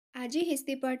আজি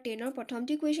history part 10 or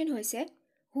প্ৰথমটি question হৈছে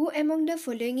Who among the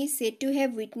following is said to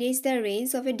have witnessed the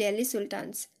reigns of a Delhi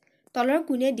sultans? তলৰ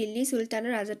কোনে দিল্লী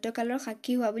সুলতানৰ ৰাজত্বকালৰ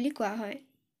সাক্ষী হোৱা বুলি কোৱা হয়?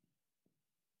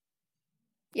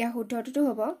 ইয়াৰ উত্তৰটো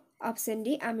হ'ব option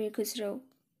D Aamir খুসৰো।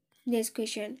 Next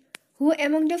question. Who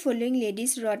among the following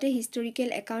ladies wrote a historical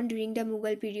account during the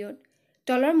Mughal period?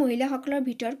 তলৰ মহিলাসকলৰ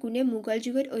ভিতৰত কোনে মোগল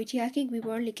যুগত ঐতিহাসিক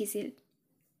বিৱৰণ লিখিছিল?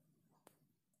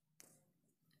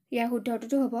 ইয়াৰ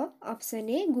উত্তৰটো হ'ব option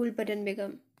A Gulbadan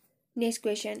Begum. Next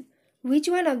question. Which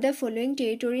one of the following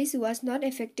territories was not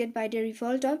affected by the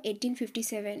revolt of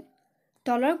 1857?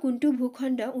 তলৰ কোনটো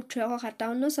ভূখণ্ড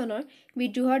 1857 চনৰ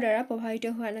বিদ্ৰোহৰ দ্বাৰা প্ৰভাৱিত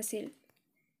হোৱা নাছিল?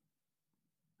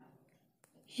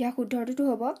 ইয়াৰ উত্তৰটো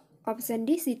হ'ব option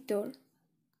D চিত্তোৰ।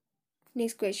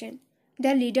 Next question.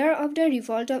 The leader of the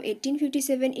revolt of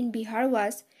 1857 in Bihar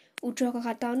was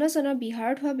 1857 চনৰ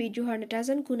বিহাৰত হোৱা বিদ্ৰোহৰ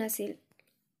নেতাজন কোন আছিল?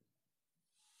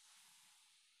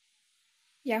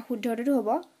 ইয়াৰ উত্তৰটো হ'ব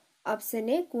অপচন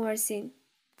এ কুঁৱাৰ Singh.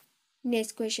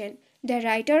 Next question. The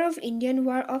writer of Indian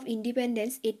War of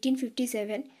Independence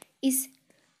 1857 is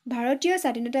ভাৰতীয়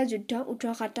স্বাধীনতা যুদ্ধ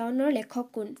 1857 লেখক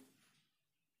কোন?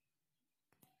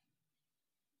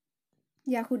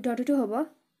 ইয়াৰ উত্তৰটো হ'ব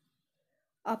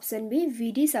option B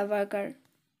VD. Savarkar.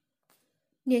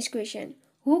 Next question.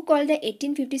 Who called the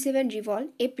 1857 revolt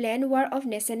a planned war of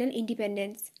national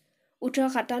independence?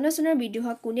 1857 চনৰ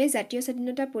বিদ্ৰোহক কোনে জাতীয়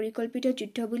স্বাধীনতা পৰিকল্পিত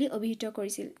যুদ্ধ বুলি অভিহিত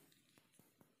কৰিছিল?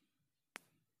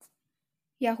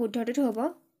 ইয়াৰ উত্তৰটো হ'ব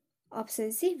option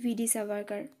C VD.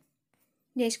 Savarkar.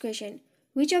 Next question.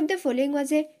 Which of the following was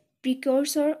a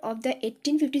precursor of the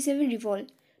 1857 revolt?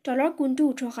 তলৰ কোনটো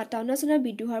 1857 চনৰ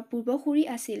বিদ্ৰোহৰ পূৰ্বসূৰী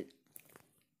আছিল?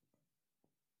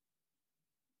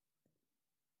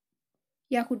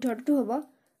 ইয়াৰ উত্তৰটো হ'ব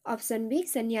option B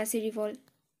সন্যাসী revolt.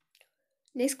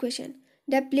 Next question.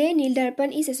 The play Neel Darpan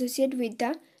is associated with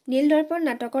the নীল দৰ্পণ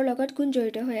নাটকৰ লগত কোন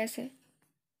জড়িত হৈ আছে?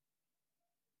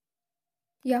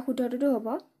 ইয়াৰ উত্তৰটো হ'ব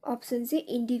অপচন সি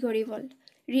ইণ্ডিগো ৰিভল্ট।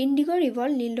 ইণ্ডিগো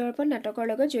ৰিভল্ট নীল দৰ্পণ নাটকৰ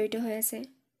লগত জড়িত হৈ আছে।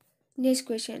 Next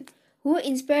question. Who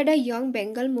inspired the young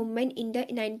Bengal movement in the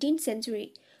 19th century?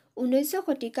 19শ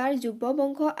শতিকাৰ যুৱ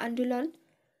বংশ আন্দোলন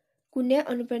কোনে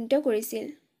অনুপ্ৰাণিত কৰিছিল?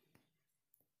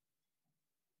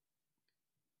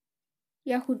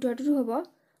 ইয়াৰ উত্তৰটো হ'ব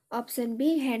option B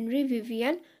Henry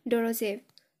Vivian ডৰজেভ।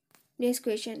 Next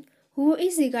question. Who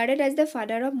is regarded as the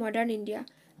father of modern India?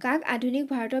 কাক আধুনিক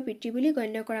ভাৰতৰ পিতৃ বুলি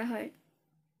গণ্য কৰা হয়?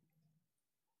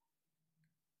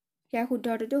 ইয়াৰ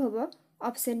উত্তৰটো হ'ব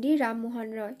অপচন ডি ৰামমোহন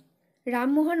ৰয়।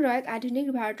 ৰামমোহন ৰয়ক আধুনিক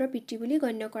ভাৰতৰ পিতৃ বুলি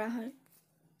গণ্য কৰা হয়।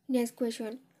 Next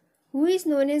question. Who is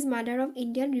known as mother of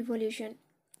Indian Revolution?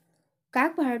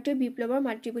 কাক ভাৰতীয় বিপ্লৱৰ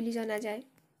মাতৃ বুলি জনা যায়?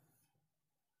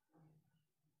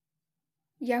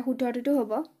 ইয়াৰ উত্তৰটো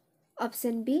হ'ব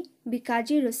অপচন বি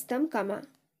বিকাজী ৰুস্তম কামা।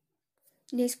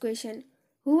 Next question.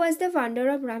 Who was the founder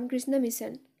of Ramakrishna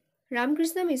mission?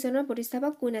 Ramakrishna মিছনৰ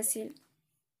প্ৰতিষ্ঠাপক কোন আছিল?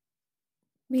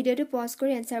 ভিডিঅ'টো পজ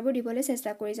কৰি এনসাৰবোৰ দিবলৈ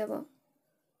চেষ্টা কৰি যাব।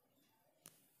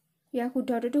 ইয়াৰ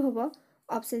উত্তৰটো হ'ব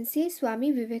option C Swami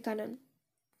Vivekananda.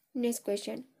 Next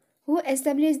question. Who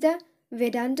established the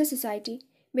Vedanta Society?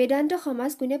 Vedanta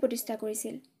সমাজ কোনে প্ৰতিষ্ঠা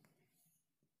কৰিছিল?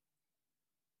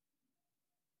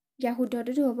 ইয়াৰ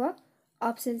উত্তৰটো হ'ব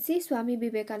অপচন সি স্বামী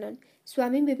বিবেকানন্দ।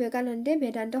 স্বামী বিবেকানন্দে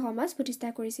বেদান্ত সমাজ প্ৰতিষ্ঠা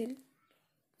কৰিছিল।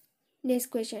 Next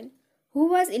question. Who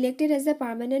was elected as the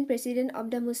permanent president of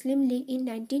the Muslim League in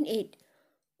 1908?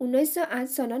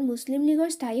 1908 চনত মুছলিম লীগৰ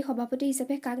স্থায়ী সভাপতি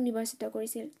হিচাপে কাক নিৰ্বাচিত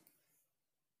কৰিছিল?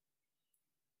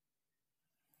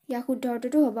 ইয়াৰ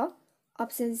উত্তৰটো হ'ব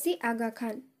option C Aga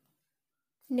Khan.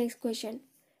 Next question.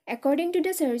 According to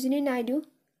the Sarojini Naidu,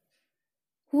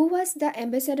 who was the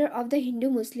ambassador of the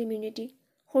Hindu-Muslim unity?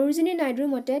 Sarojini নাইডুৰ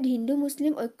মতে হিন্দু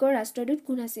মুছলিম ঐক্যৰ ৰাষ্ট্ৰদূত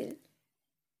কোন আছিল?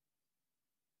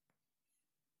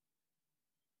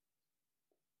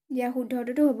 ইয়াৰ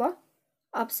উত্তৰটো হ'ব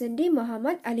option D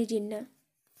Mohammad Ali Jinnah.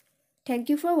 Thank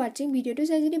U for ৱাচিং। ভিডিঅ'টো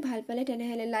চাই যদি ভাল পালে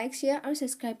তেনেহ'লে লাইক শ্বেয়াৰ আৰু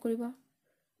ছাবস্ক্ৰাইব কৰিব।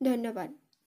 ধন্যবাদ।